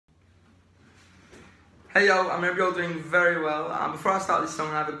Hey yo, I hope you're all doing very well. Before I start this song,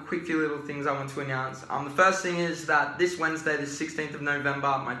 I have a quick few little things I want to announce. The first thing is that this Wednesday, the 16th of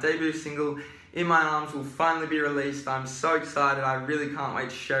November, my debut single, In My Arms, will finally be released. I'm so excited, I really can't wait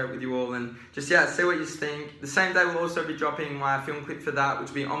to share it with you all and just, see what you think. The same day we'll also be dropping my film clip for that,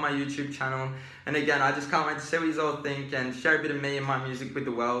 which will be on my YouTube channel. And again, I just can't wait to see what you all think and share a bit of me and my music with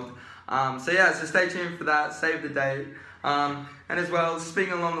the world. So stay tuned for that, save the date. And as well,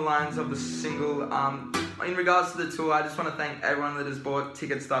 speaking along the lines of the single, in regards to the tour, I just want to thank everyone that has bought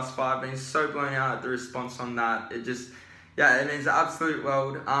tickets thus far. I've been so blown out at the response on that. It just, it means the absolute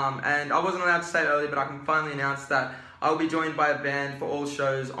world. And I wasn't allowed to say it earlier, but I can finally announce that I'll be joined by a band for all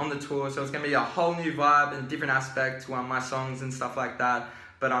shows on the tour. So it's going to be a whole new vibe and different aspect to my songs and stuff like that.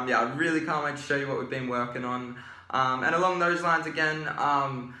 But I really can't wait to show you what we've been working on. And along those lines again,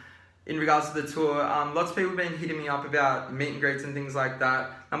 in regards to the tour, lots of people have been hitting me up about meet and greets and things like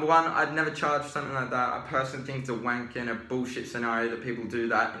that. Number one, I'd never charge for something like that. I personally think it's a wank and a bullshit scenario that people do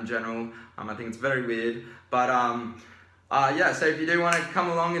that in general. I think it's very weird. But so if you do want to come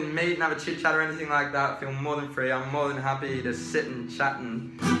along and meet and have a chit chat or anything like that, feel more than free. I'm more than happy to sit and chat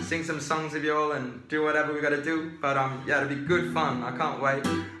and sing some songs with you all and do whatever we got to do. But it'll be good fun. I can't wait.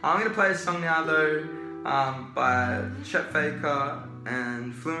 I'm going to play a song now though by Chet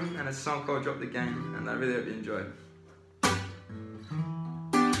and Flume, and it's a song called Drop the Game, and I really hope you enjoy.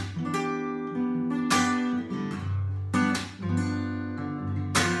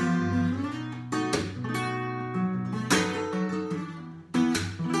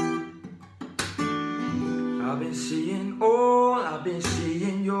 I've been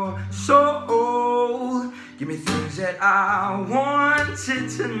seeing your soul. Give me things that I wanted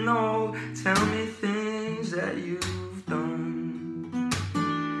to know. Tell me things that you've done.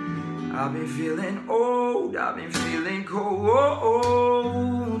 I've been feeling old, I've been feeling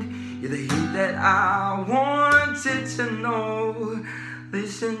cold. You're the heat that I wanted to know.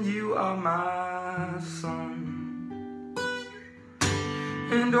 Listen, you are my sun.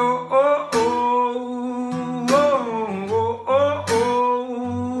 And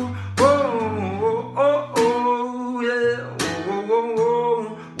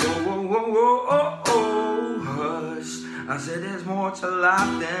I said there's more to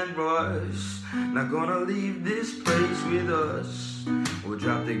life than rush. Not gonna leave this place with us. We'll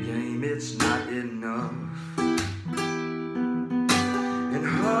drop the game, it's not enough. And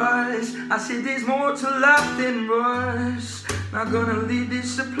hush, I said there's more to life than rush. Not gonna leave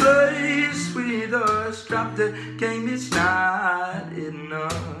this place with us. Drop the game, it's not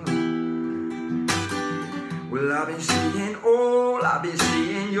enough. Well, I've been seeing all, I've been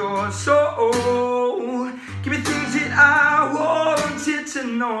seeing your soul. Give me things that I wanted to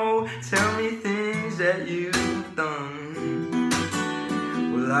know. Tell me things that you've done.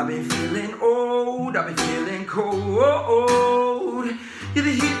 Well, I've been feeling old, I've been feeling cold. You're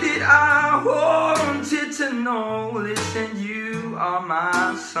the heat that I wanted to know. Listen, you are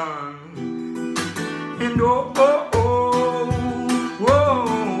my sun. And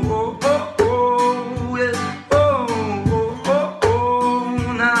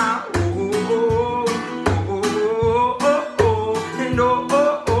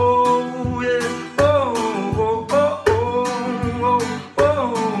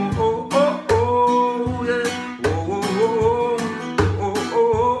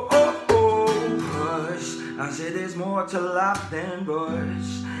there's more to life than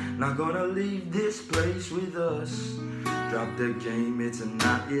rush. Not gonna leave this place with us. Drop the game, it's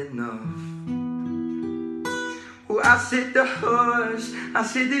not enough. Oh, I said the hush. I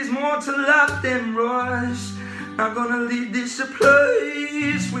said there's more to life than rush. Not gonna leave this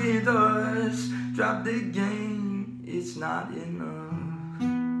place with us. Drop the game, it's not enough.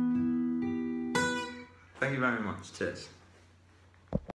 Thank you very much. Cheers.